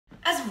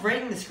of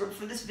writing the script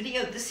for this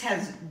video, this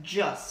has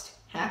just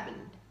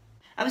happened.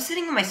 I was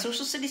sitting in my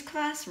social studies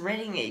class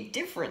writing a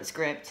different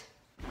script,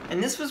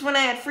 and this was when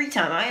I had free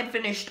time. I had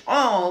finished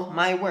all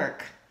my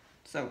work.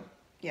 So,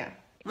 yeah.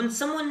 When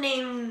someone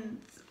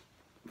named,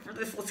 for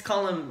this, let's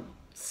call him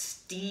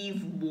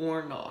Steve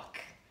Warnock,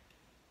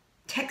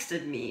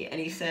 texted me and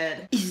he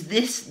said, "Is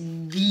this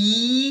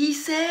the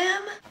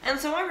Sam?" And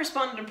so I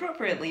responded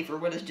appropriately for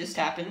what has just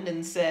happened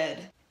and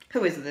said,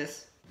 "Who is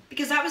this?"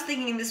 Because I was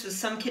thinking this was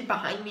some kid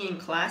behind me in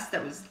class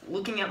that was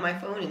looking at my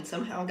phone and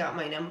somehow got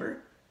my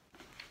number.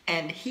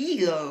 And he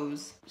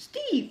goes,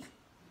 "Steve."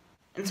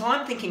 And so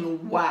I'm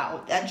thinking,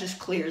 wow, that just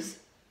clears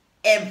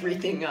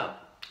everything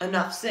up.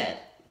 Enough said.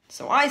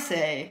 So I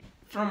say,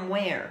 "From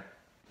where?"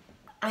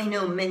 "I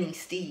know many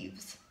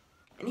Steves."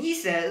 And he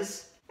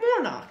says,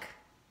 "Warnock."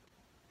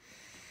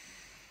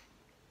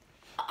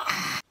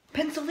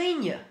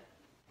 "Pennsylvania."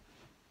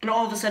 And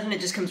all of a sudden it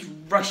just comes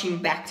rushing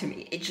back to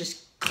me. It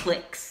just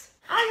clicks.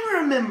 I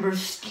remember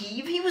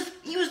Steve. He was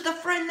the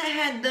friend that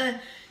had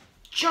the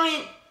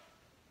giant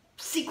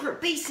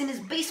secret base in his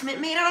basement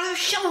made out of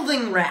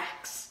shelving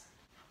racks.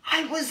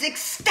 I was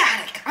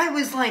ecstatic. I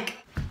was like,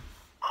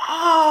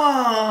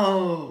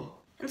 oh.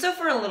 And so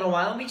for a little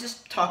while we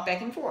just talked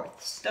back and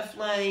forth. Stuff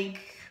like,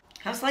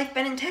 "How's life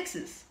been in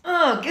Texas?"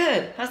 "Oh,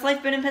 good. How's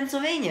life been in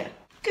Pennsylvania?"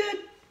 "Good."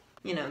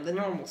 You know, the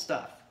normal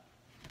stuff.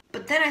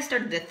 But then I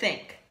started to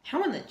think,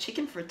 how in the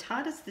chicken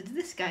frittatas did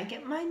this guy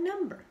get my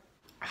number?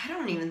 I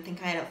don't even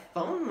think I had a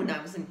phone when I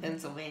was in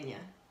Pennsylvania.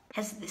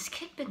 Has this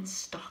kid been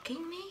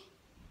stalking me?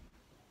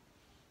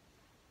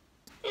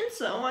 And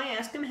so I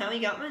asked him how he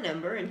got my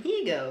number, and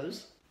he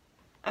goes,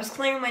 "I was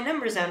clearing my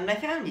numbers out and I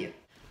found you."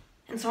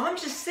 And so I'm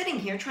just sitting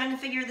here trying to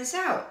figure this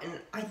out, and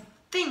I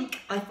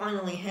think I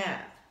finally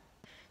have.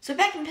 So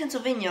back in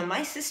Pennsylvania,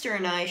 my sister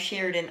and I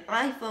shared an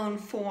iPhone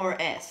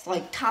 4S,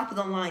 like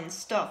top-of-the-line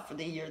stuff for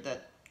the year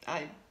that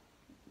I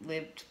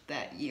lived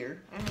that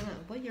year. I don't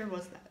know, what year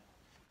was that?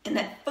 And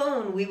that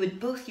phone we would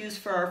both use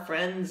for our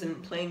friends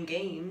and playing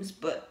games,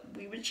 but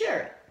we would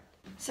share it.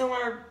 So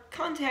our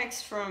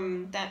contacts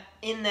from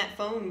in that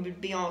phone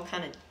would be all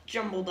kind of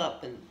jumbled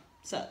up and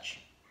such.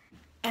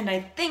 And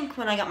I think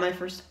when I got my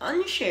first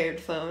unshared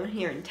phone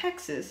here in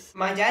Texas,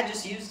 my dad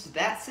just used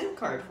that SIM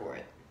card for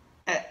it.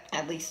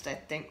 At least I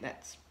think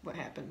that's what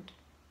happened.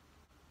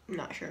 I'm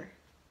not sure.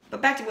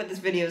 But back to what this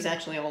video is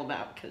actually all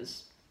about,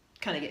 because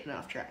kind of getting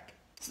off track.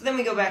 So then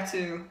we go back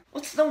to,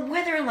 what's the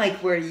weather like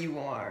where you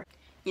are?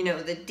 You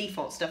know, the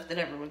default stuff that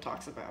everyone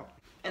talks about.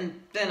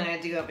 And then I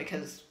had to go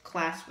because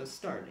class was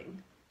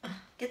starting.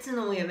 Gets in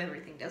the way of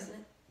everything, doesn't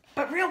it?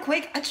 But real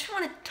quick, I just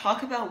want to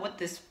talk about what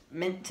this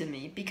meant to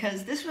me,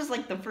 because this was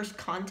like the first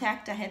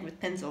contact I had with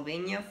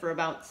Pennsylvania for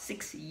about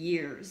 6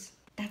 years.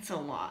 That's a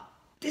lot.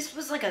 This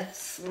was like a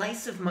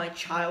slice of my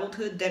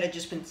childhood that had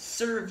just been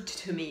served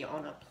to me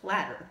on a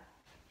platter.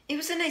 It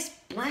was a nice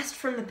blast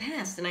from the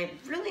past, and I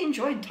really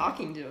enjoyed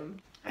talking to him.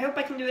 I hope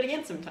I can do it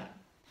again sometime.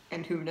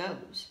 And who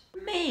knows?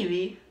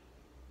 Maybe,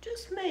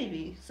 just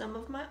maybe, some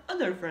of my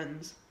other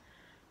friends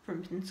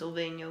from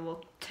Pennsylvania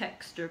will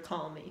text or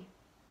call me.